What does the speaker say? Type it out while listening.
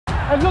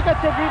And look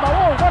at Rima.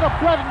 Oh, what a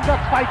blood and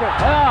guts fighter.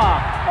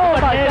 Yeah. Oh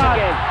my God.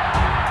 Again.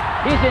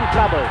 He's in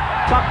trouble.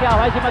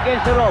 Pacquiao has him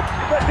against the rope.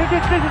 This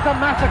is a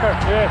massacre.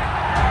 Yes.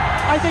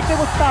 I think they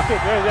will stop it.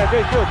 Yeah,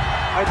 they should.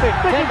 I think.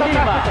 This is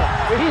a massacre.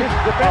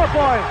 Oh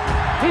boy.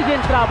 He's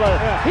in trouble.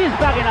 Yeah. He's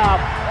backing up.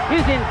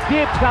 He's in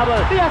deep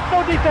trouble. He has no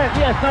defense.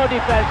 He has no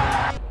defense.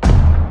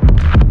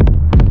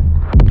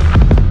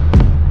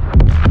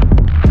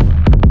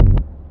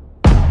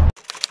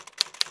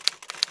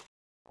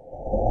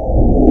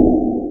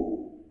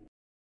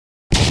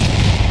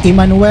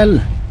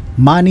 Emmanuel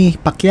Manny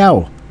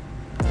Pacquiao,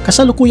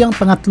 kasalukuyang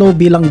pangatlo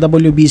bilang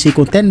WBC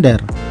contender,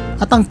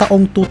 at ang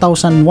taong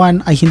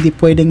 2001 ay hindi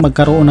pwedeng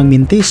magkaroon ng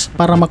mintis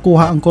para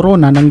makuha ang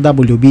korona ng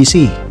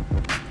WBC.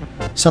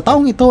 Sa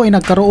taong ito ay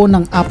nagkaroon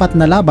ng 4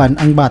 na laban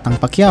ang Batang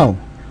Pacquiao,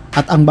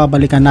 at ang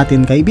babalikan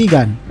natin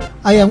kaibigan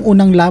ay ang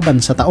unang laban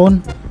sa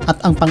taon at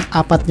ang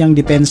pang-4 niyang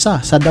depensa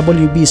sa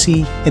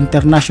WBC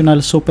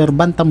International Super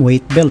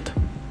Bantamweight Belt.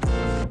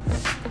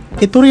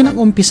 Ito rin ang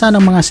umpisa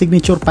ng mga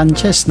signature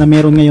punches na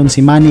meron ngayon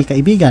si Manny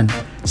kaibigan,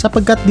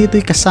 sapagkat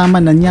dito'y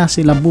kasama na niya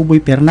sila Buboy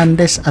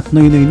Fernandez at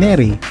Noynoy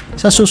Neri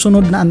sa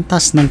susunod na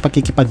antas ng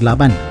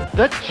pakikipaglaban.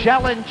 The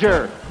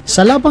challenger.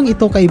 Sa labang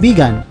ito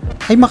kaibigan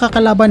ay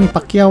makakalaban ni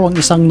Pacquiao ang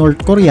isang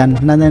North Korean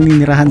na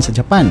naninirahan sa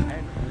Japan,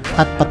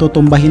 at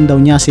patutumbahin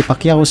daw niya si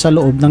Pacquiao sa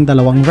loob ng 2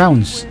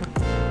 rounds.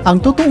 Ang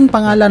totoong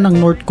pangalan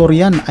ng North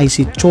Korean ay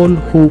si Chol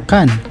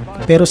Hoo-kan,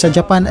 pero sa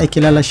Japan ay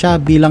kilala siya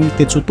bilang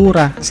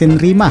Tetsutura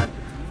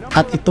Senrima.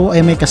 At ito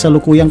ay may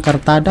kasalukuyang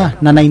kartada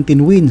na 19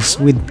 wins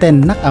with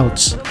 10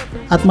 knockouts,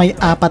 at may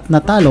 4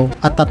 na talo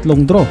at 3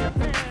 draw.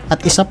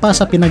 At isa pa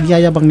sa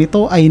pinagyayabang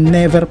nito ay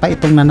never pa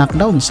itong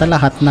na-knockdown sa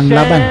lahat ng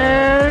laban.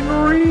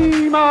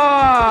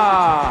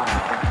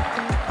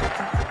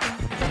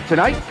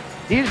 Tonight,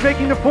 he is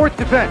making the 4th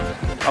defense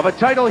of a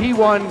title he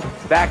won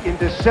back in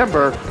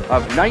December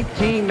of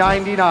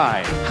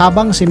 1999.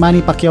 Habang si Manny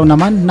Pacquiao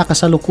naman na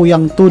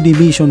kasalukuyang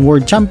 2-division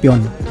world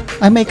champion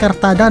ay may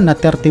kartada na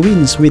 30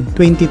 wins with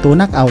 22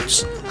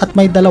 knockouts at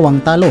may 2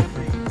 talo.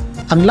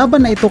 Ang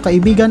laban na ito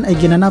kaibigan ay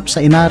ginanap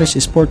sa Inaris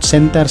Sports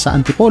Center sa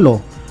Antipolo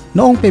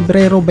noong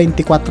Pebrero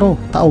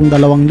 24 taong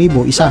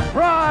 2001.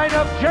 Pride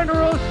of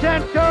General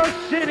Santos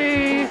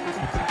City,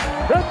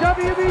 the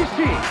WBC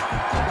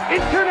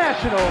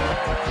International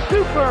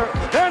Super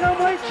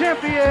Bantamweight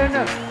Champion,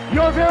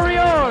 your very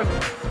own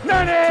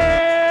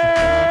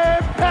Manny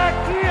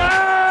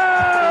Pacquiao!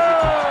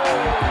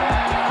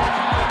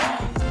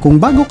 Kung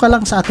bago ka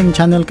lang sa ating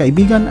channel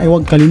kaibigan ay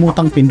huwag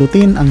kalimutang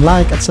pindutin ang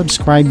like at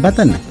subscribe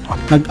button.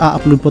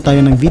 Nag-a-upload po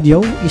tayo ng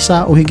video,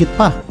 isa o higit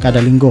pa kada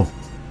linggo.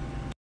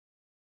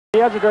 He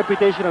has a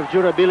reputation of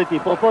durability,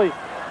 Popoy.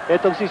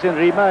 Etong si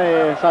Senrima,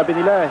 sabi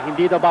nila,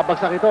 hindi daw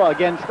babagsak ito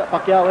against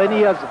Pacquiao, and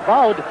he has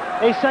vowed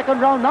a 2nd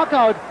round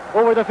knockout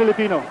over the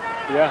Filipino.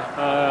 Yeah,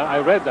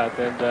 I read that,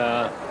 and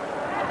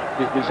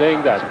he's been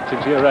saying that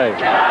since he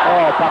arrived.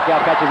 Oh, Pacquiao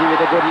catches him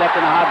with a good left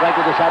and a hard right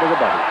to the side of the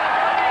body.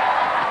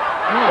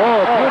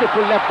 Oh,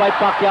 beautiful left by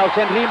Pacquiao.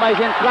 Senrima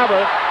is in trouble.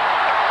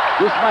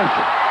 This might...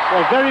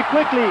 Well, very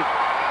quickly,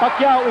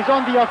 Pacquiao is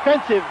on the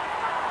offensive.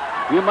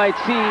 You might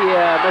see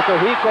Mr.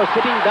 Rico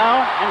sitting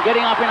down and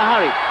getting up in a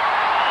hurry.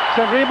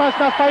 Senrima's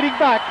not fighting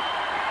back.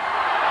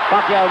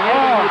 Pacquiao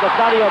nearly with the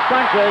flurry of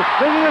punches.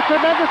 This is a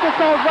tremendous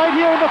assault right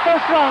here in the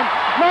 1st round.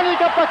 Manny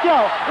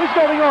Pacquiao is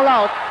going all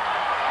out.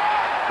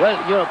 Well,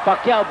 you know,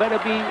 Pacquiao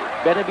better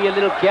be a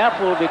little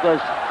careful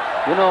because,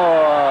 you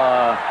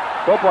know,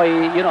 Popoy,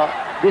 you know,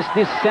 this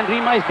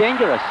Senrima is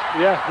dangerous.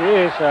 Yeah, he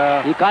is.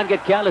 He can't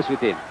get careless with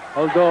him.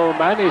 Although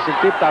Manny is in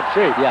tip-top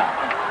shape. Yeah.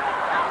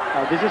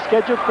 This is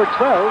scheduled for 12,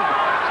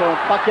 so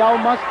Pacquiao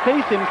must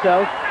pace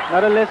himself,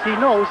 not unless he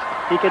knows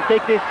he can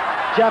take this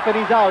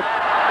Japanese out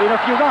in a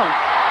few rounds.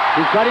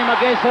 He's got him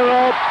against the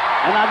rope.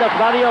 Another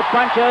flurry of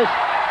punches.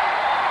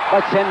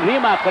 But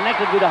Senrima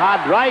connected with a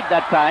hard right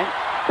that time.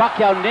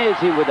 Pacquiao nails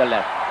him with the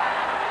left.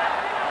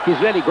 He's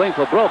really going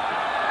for broke.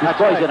 This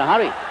boy's in a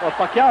hurry. Well,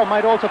 Pacquiao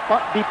might also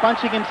be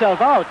punching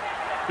himself out.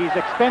 He's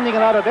expending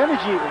a lot of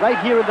energy right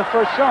here in the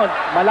 1st round.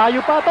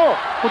 Malayo pa to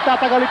kung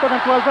tatagal ito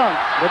ng 12 rounds.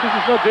 But this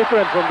is no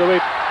different from the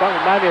way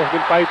Manny has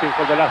been fighting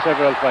for the last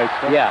several fights.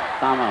 No? Yeah,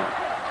 tama.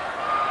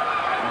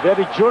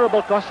 Very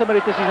durable customer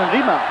ito si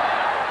Senrima.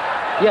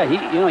 Yeah, he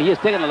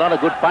has taken a lot of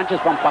good punches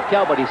from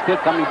Pacquiao, but he's still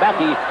coming back.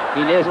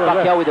 He nails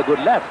Pacquiao with a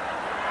good left.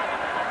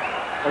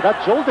 Well,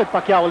 that jolted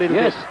Pacquiao a little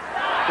bit.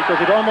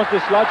 Because it almost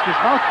dislodged his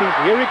mouthpiece.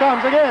 Here he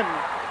comes again.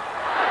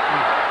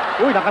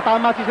 Uy,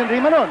 nakatama si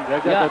Senrima nun.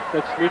 That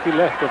sneaky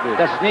left of it.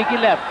 The sneaky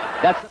left.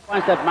 That's the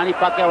punch that Manny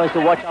Pacquiao has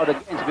to watch out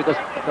against because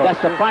that's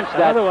the punch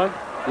that... Another one.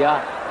 Yeah,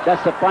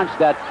 that's the punch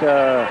that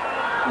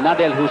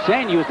Nadel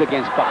Hussein used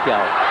against Pacquiao.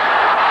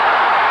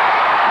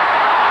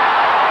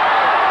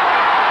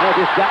 No,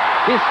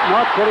 this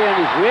North Korean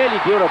is really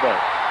durable.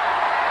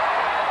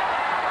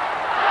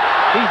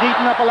 He's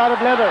eaten up a lot of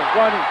leather,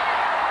 Ronnie.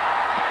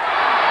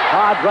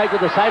 Hard right to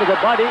the side of the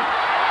body.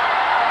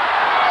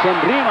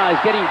 Senrima is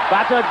getting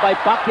battered by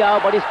Pacquiao,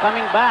 but he's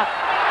coming back.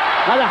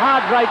 Another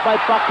hard right by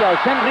Pacquiao.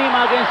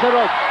 Senrima against the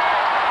rope.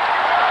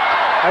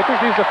 I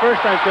think this is the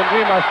first time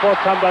Senrima has fought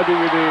somebody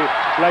with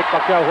like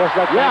Pacquiao who has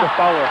that kind of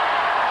power.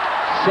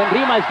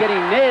 Senrima is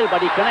getting nailed,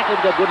 but he connected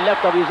with a good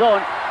left of his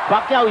own.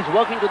 Pacquiao is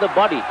working to the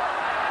body.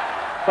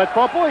 But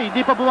Popoy,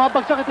 hindi pa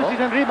bumabagsak ito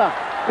si Senrima.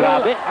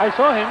 Grabe. I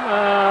saw him.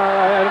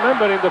 I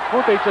remember in the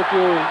footage that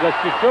you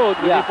showed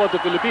when he fought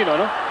the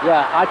Filipino, no?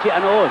 Yeah, Archie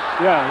Anoos.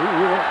 Yeah,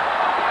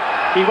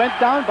 He went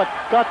down but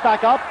got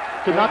back up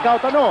to knock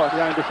out Anoos.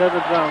 Yeah, in the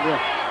 7th round, yeah.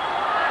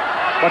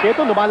 But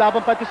ito,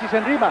 lumalaban pa ito si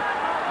Senrima.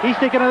 He's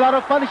taken a lot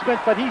of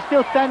punishment, but he's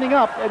still standing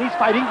up and he's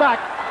fighting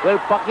back. Well,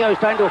 Pacquiao is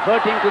trying to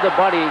hurt him to the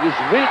body. He's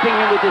wilting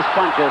him with his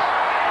punches.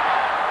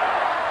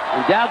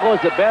 And there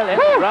goes the bell.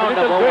 Round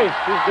number 1.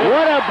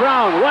 What a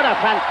round. What a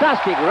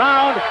fantastic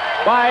round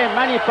by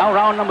Manny Pacquiao.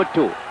 Round number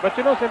 2. But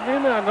you know,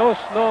 Senrima knows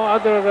no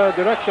other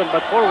direction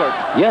but forward.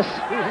 Yes.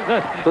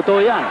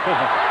 Totoo yan.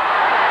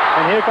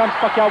 And here comes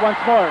Pacquiao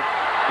once more.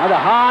 Another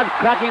hard,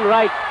 cracking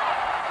right.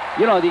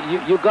 You know,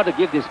 you've got to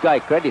give this guy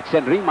credit.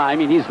 Senrima, I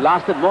mean, he's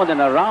lasted more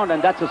than a round,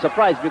 and that's a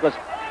surprise because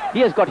he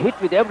has got hit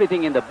with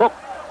everything in the book.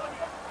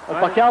 But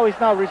Pacquiao is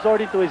now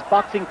resorting to his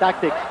boxing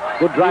tactics.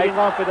 Good right. Leading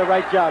off with the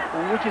right jab,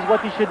 which is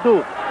what he should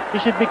do. He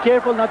should be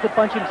careful not to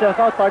punch himself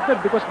out, partner,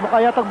 because mukha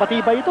yatang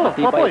matibay ito.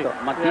 Matibay ito.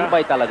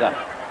 Matibay talaga.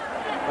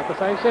 But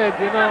as I said,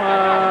 you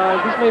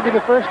know, this may be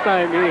the first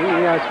time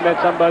he has met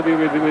somebody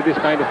with this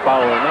kind of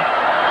power, no?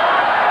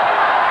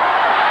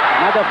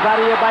 Another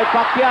flurry by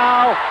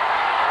Pacquiao.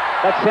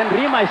 But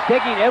Senrima is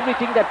taking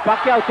everything that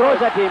Pacquiao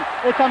throws at him.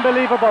 It's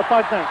unbelievable,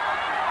 partner.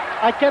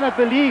 I cannot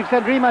believe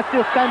Senrima is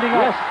still standing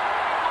up. Yes.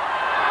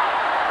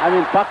 I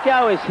mean,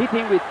 Pacquiao is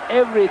hitting with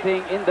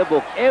everything in the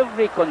book.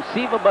 Every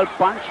conceivable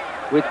punch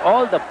with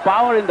all the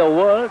power in the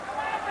world.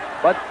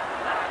 But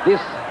this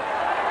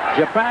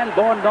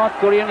Japan-born North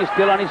Korean is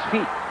still on his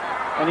feet.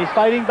 And he's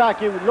fighting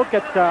back. You look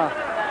at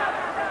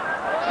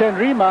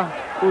Senrima,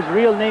 whose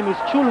real name is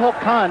Chulho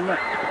Khan.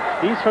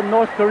 He's from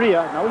North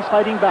Korea. Now he's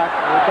fighting back.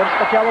 Here comes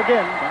Pacquiao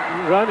again.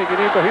 Running, he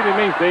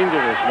remains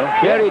dangerous, no?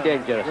 Very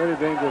dangerous. Very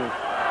dangerous.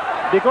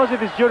 Because of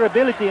his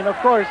durability, and of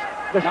course,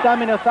 the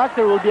stamina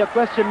factor will be a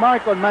question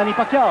mark on Manny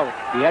Pacquiao.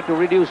 He had to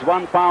reduce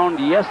 1 pound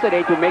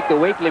yesterday to make the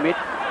weight limit.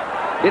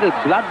 Little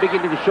blood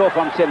beginning to show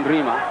from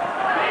Senrima.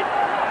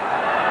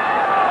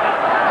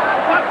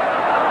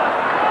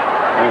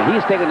 And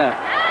he's taken a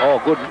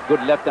good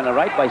left and a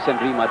right by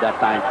Senrima that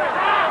time.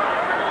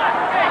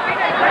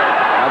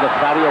 Now the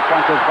flurry of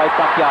punches by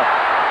Pacquiao.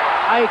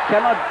 I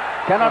cannot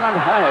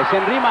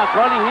Senrima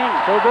calling him.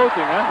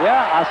 Showboating, huh?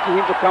 Yeah, asking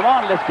him to come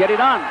on, let's get it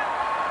on.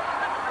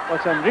 Well,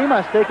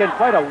 Senrima has taken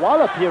quite a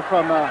wallop here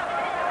from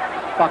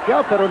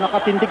Pacquiao, pero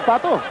nakatindig pa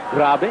to.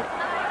 Grabe.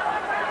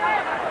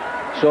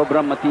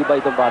 Sobrang matibay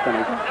itong bata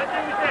na ito.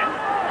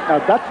 Now,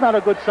 that's not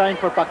a good sign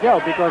for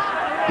Pacquiao because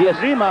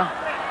Senrima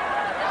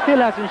still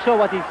hasn't shown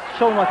what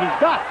he's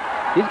got.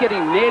 He's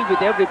getting nailed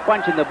with every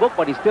punch in the book,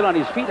 but he's still on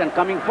his feet and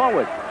coming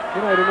forward. You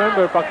know, I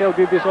remember Pacquiao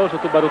did this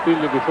also to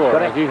Barutillo before.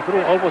 Correct. He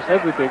threw almost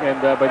everything, and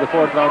by the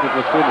 4th round it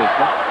was finished.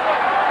 No?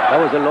 That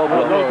was a low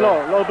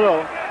blow. Low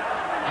blow.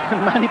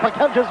 Manny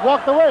Pacquiao just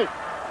walked away.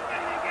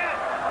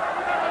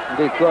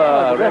 The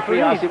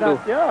referee asked him to...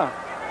 Yeah.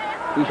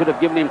 He should have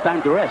given him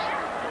time to rest.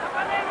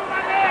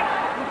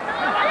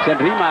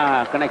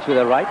 Senrima connects with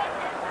the right.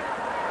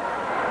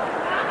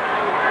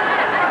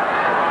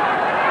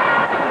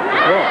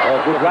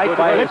 Good right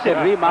by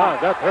Senrima.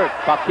 That hurt.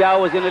 Pacquiao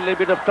was in a little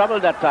bit of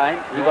trouble that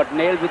time. He got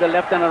nailed with the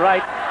left and the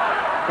right.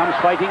 Comes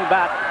fighting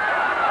back.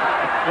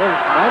 Well,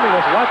 Manny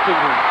was watching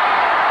him.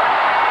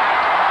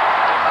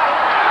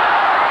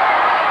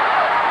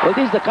 Well,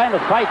 this is the kind of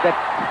fight that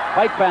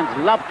fight fans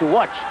love to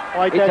watch.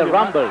 Oh, it's a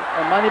rumble.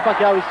 And Manny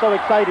Pacquiao is so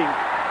exciting.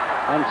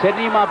 And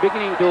Senrima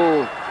beginning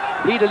to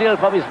bleed a little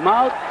from his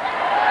mouth.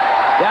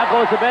 There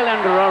goes the bell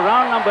and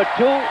round number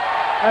 2.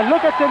 And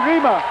look at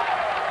Senrima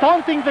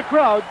taunting the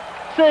crowd,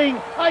 saying,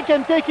 I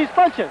can take his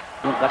punches.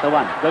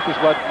 Katawan. That is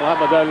what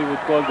Muhammad Ali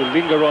would call the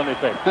linger-on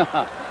effect.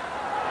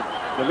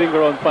 The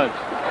linger-on punch.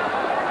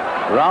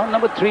 Round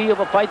number 3 of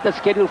a fight that's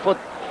scheduled for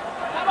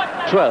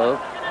 12.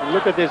 And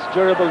look at this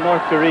durable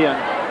North Korean.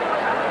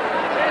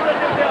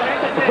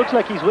 It looks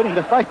like he's winning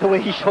the fight the way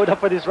he showed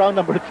up for this round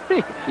number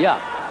 3. Yeah.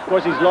 Of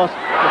course, he's lost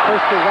the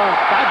first 2 rounds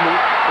badly.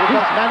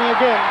 Here's Manny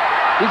again.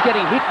 He's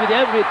getting hit with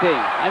everything.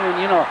 I mean,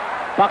 you know,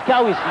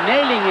 Pacquiao is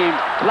nailing him,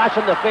 flash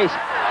on the face.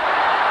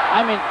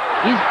 I mean,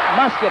 he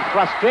must get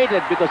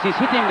frustrated because he's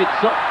hitting with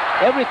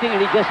everything and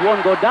he just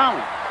won't go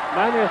down.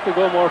 Manny has to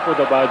go more for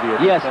the body.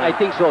 Yes, I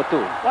think so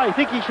too. Well, I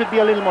think he should be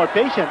a little more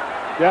patient.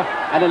 Yeah.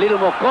 And a little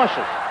more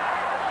cautious.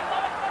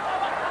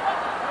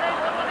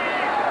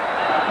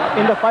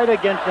 In the fight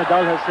against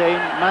Nadal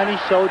Hussein, Manny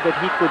showed that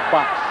he could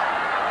box.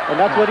 And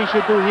that's what he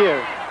should do here.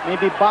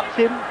 Maybe box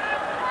him,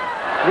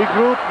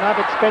 regroup, not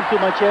expend too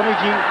much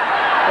energy,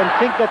 and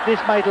think that this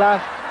might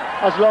last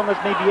as long as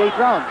maybe 8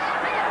 rounds.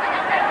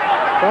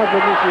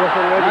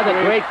 Another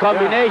great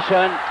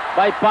combination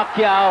by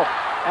Pacquiao,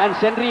 and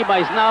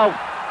Senrima is now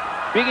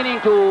beginning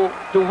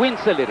to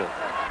wince a little.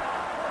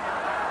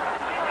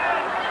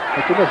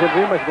 I think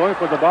Senrima is going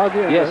for the body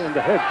and, yes, and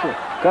the head too.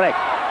 Correct.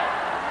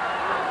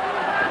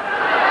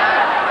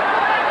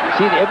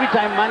 See, every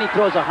time Manny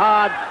throws a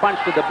hard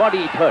punch to the body,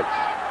 it hurts.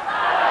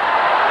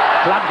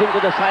 Clubs him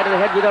to the side of the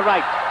head with a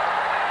right.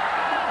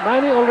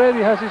 Manny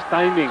already has his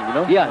timing, you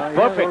know? Yeah,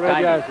 perfect he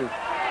already timing. has it.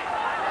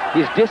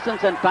 His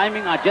distance and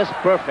timing are just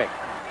perfect.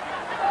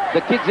 The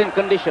kid's in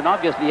condition,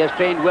 obviously, he has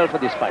trained well for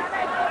this fight.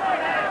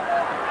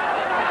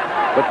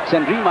 But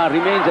Senrima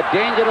remains a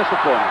dangerous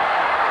opponent.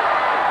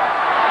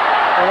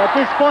 Well, at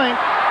this point,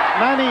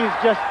 Manny is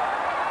just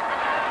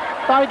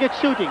target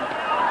shooting.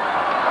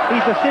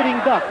 He's a sitting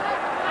duck.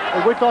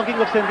 And we're talking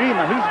of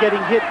Senrima. He's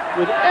getting hit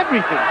with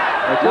everything.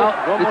 Now,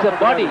 it's the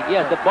body.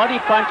 Yes, the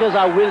body punches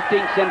are wilting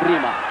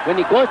Senrima. When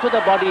he goes to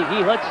the body, he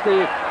hurts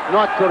the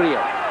North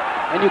Korean.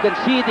 And you can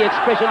see the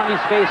expression on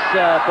his face,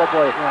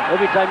 Popoy,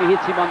 every time he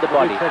hits him on the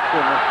body.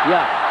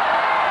 Yeah.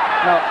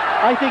 Now,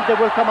 I think there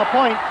will come a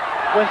point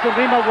when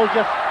Senrima will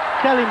just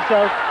tell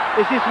himself,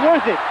 is this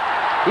worth it?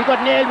 He got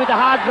nailed with a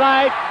hard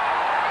right.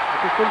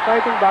 He's still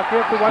fighting back.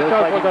 You have to watch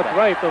out for that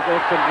right of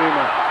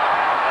Senrima.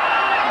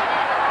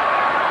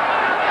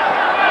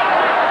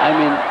 I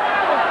mean,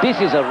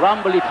 this is a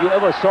rumble if you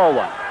ever saw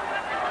one.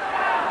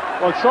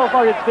 Well, so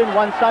far it's been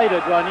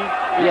one-sided, Ronnie.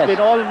 It's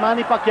been all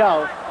Manny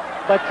Pacquiao.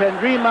 But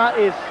Senrima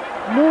is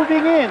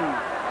moving in.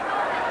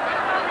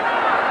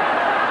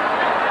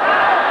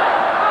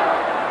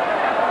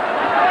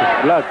 There's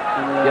blood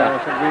in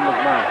Senrima's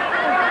mouth.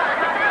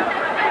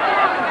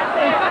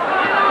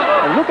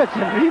 And look at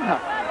Senrima.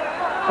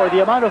 For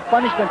the amount of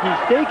punishment he's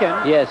taken,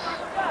 Yes.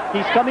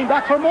 he's coming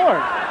back for more.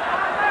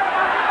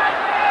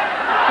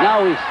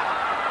 Now he's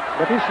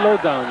But he's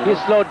slowed down. you He's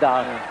know. slowed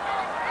down.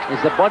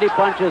 It's the body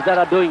punches that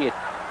are doing it.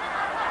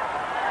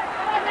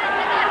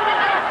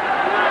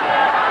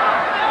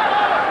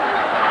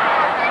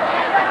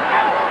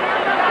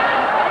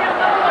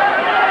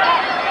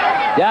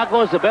 There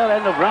goes the bell,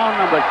 end of round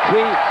number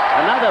 3.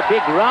 Another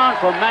big round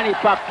for Manny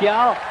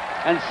Pacquiao.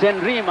 And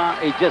Senrima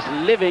is just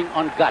living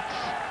on guts.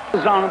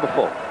 This is round number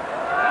 4.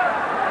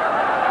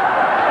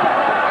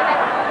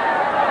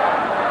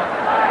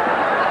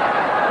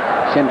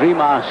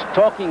 Senrima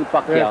stalking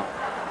Pacquiao.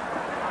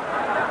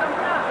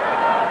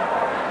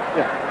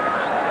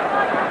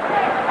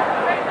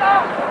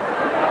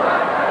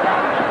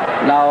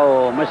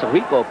 Now, Mr.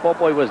 Huico,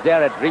 Popoy was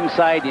there at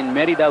ringside in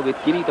Merida with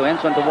Quinito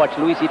Henson to watch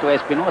Luisito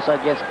Espinosa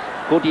against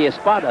Coti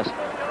Espadas.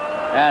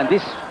 And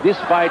this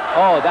fight,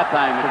 oh, that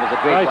time it was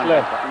a great one.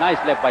 Nice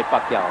left by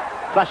Pacquiao.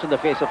 Flush in the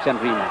face of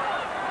Senrima.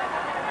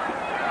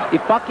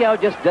 If Pacquiao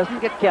just doesn't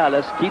get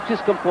careless, keeps his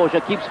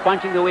composure, keeps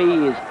punching the way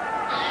he is,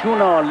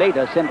 sooner or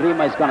later,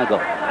 Senrima is going to go.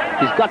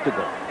 He's got to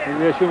go. And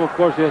we assume, of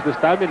course, he has the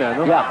stamina,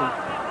 no? Yeah.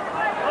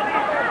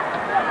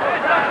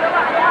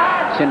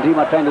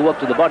 Senrima trying to work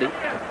to the body.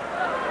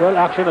 Well,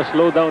 action has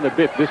slowed down a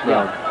bit this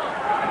round.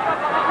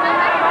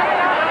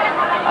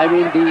 I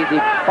mean, the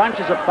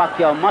punches of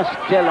Pacquiao must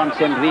tell on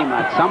Senrima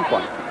at some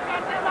point.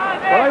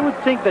 Well, I would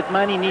think that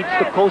Manny needs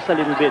to coast a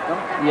little bit, no?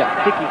 Yeah.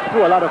 I think he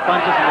threw a lot of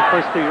punches in the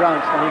first 3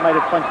 rounds, and he might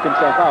have punched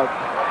himself out.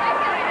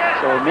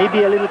 So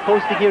maybe a little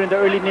coasting here in the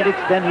early minutes,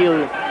 then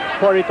he'll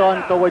pour it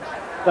on towards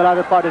the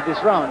latter part of this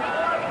round.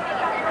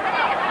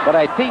 But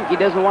I think he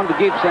doesn't want to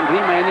give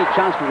Senrima any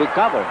chance to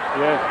recover.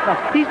 Yes. No,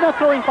 he's not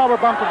throwing power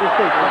bombs at this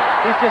stage. No?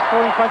 He's just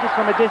throwing punches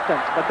from a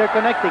distance, but they're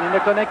connecting, and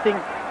they're connecting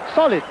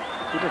solid.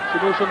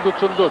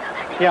 Sinusundot-sundot.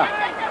 Yeah.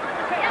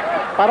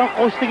 Parang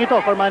coasting ito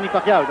for Manny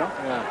Pacquiao, no?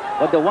 Yeah.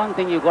 But the one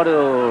thing you got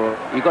to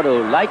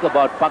like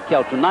about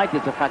Pacquiao tonight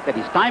is the fact that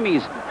his timing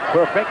is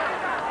perfect,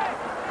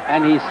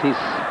 and he's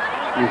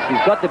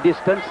got the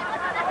distance.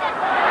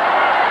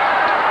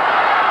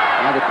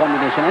 Another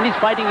combination, and he's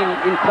fighting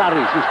in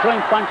flurries. He's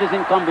throwing punches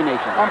in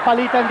combination. Ang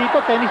palitan dito,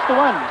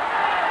 10-1.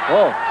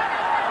 Oh.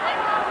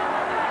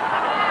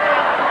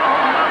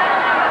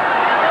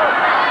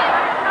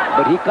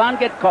 But he can't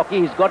get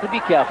cocky. He's got to be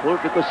careful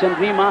because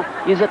Senrima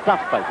is a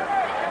tough fighter.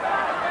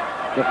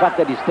 The fact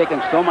that he's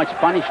taken so much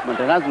punishment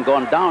and hasn't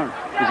gone down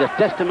is a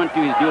testament to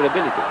his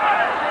durability.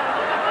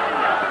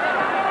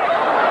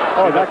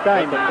 Oh, that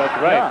time. That's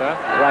right,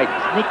 Yeah. Right.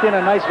 Sneaked in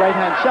a nice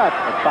right-hand shot.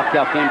 But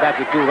Pacquiao came back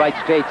with 2 right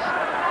straights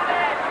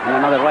and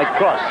another right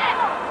cross.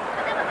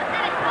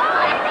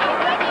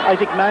 I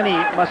think Manny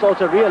must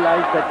also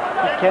realize that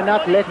he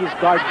cannot let his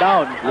guard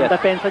down. Ang Yes.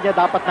 depensa niya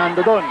dapat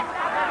nando doon.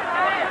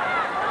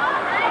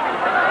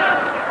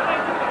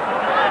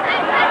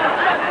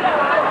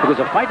 Because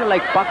a fighter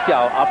like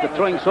Pacquiao, after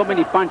throwing so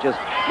many punches,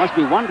 must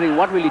be wondering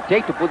what will it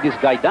take to put this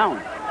guy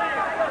down.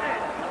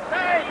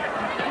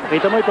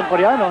 Kita mo itong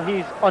Koreano,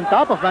 he's on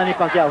top of Manny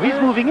Pacquiao. He's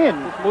moving in.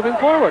 He's moving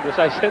forward, as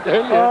I said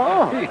earlier.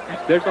 Oh.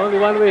 There's only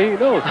one way he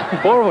knows,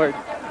 forward.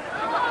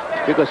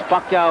 Because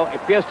Pacquiao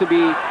appears to be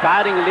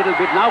tiring a little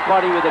bit, now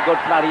caught him with a good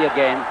flurry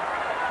again.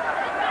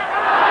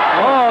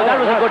 Oh, that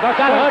was a good, that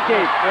hurt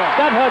him. Yeah.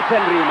 That hurt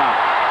Senrima.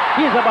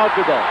 He's about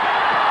to go.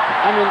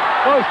 I mean,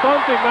 Oh, he's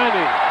taunting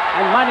Manny.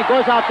 and Manny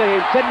goes after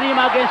him.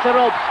 Senrima against the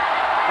ropes.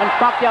 And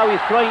Pacquiao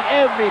is throwing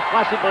every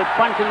possible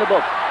punch in the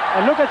book.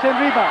 And look at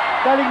Senrima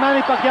telling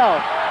Manny Pacquiao,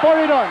 pour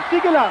it on,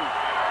 sige lang.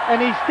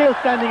 And he's still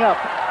standing up.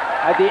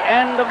 At the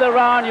end of the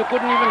round, you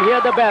couldn't even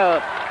hear the bell.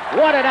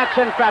 What an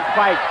action-packed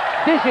fight.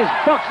 This is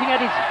boxing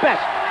at its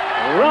best.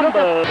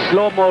 Rumble.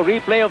 Slow-mo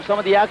replay of some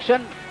of the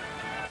action.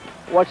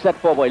 Watch that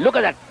poor boy. Look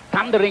at that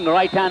thundering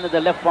right hand at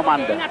the left from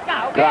under.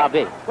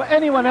 Grabe. Well,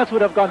 anyone else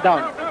would have gone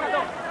down.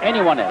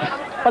 Anyone else?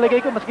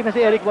 Palagay ko, maski na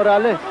si Eric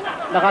Morales,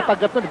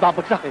 nakatagat nun,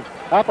 babagsak eh.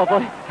 Ha,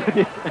 Popoy?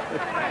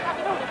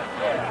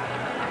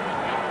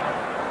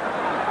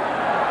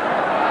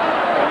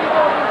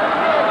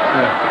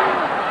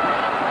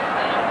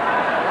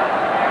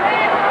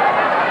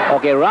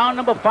 Okay, round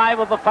number 5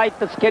 of a fight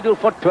that's scheduled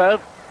for 12.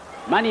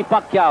 Manny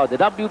Pacquiao, the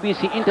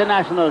WBC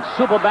International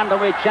Super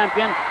Bantamweight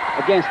Champion,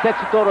 against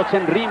Tetsutoro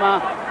Senrima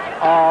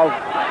of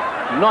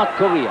North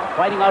Korea,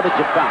 fighting out of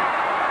Japan.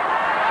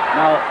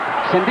 Now,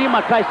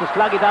 Senrima tries to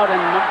slug it out,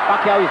 and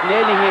Pacquiao is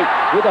nailing it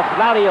with a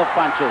flurry of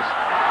punches.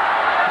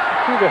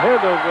 See the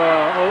head of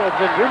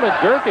Senrima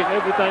jerking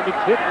every time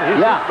it's hit. He's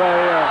hit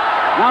by...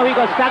 Now he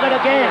got staggered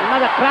again.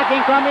 Another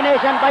cracking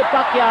combination by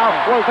Pacquiao.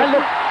 Well, and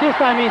look, this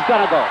time he's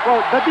gonna go.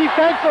 Well, the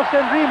defense of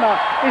Senrima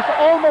is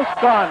almost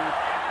gone.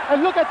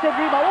 And look at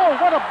Senrima. Oh,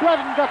 what a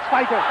blood and guts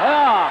fighter.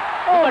 Yeah.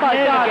 Oh, my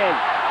God. Again.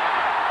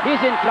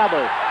 He's in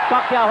trouble.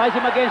 Pacquiao has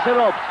him against the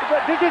ropes.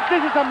 This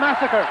is a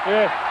massacre.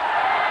 Yes.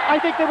 I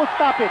think they will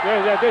stop it.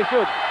 Yeah, they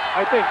should.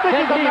 I think.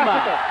 This is a Senrima.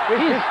 massacre.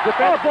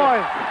 Oh, boy.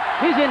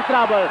 He's in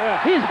trouble. Yeah.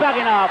 He's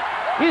backing up.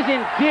 He's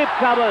in deep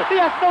trouble. He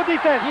has no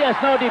defense. He has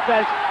no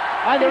defense.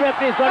 And the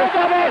referee's got to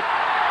stop it.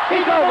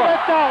 He never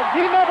went down.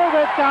 He never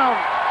went down.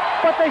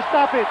 But they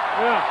stop it.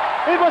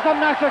 Yeah. It was a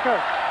massacre.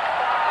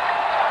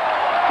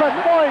 But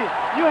boy,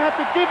 you have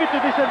to give it to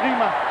this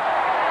Senrima.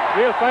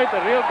 Real fighter,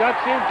 real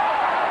gutsy.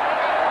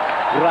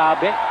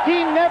 Grabe.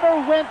 He never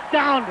went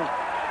down.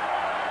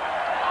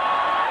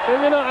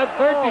 And you know, at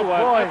 31,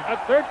 boy.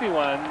 at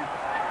 31,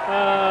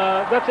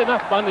 that's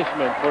enough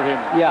punishment for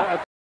him.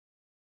 Yeah.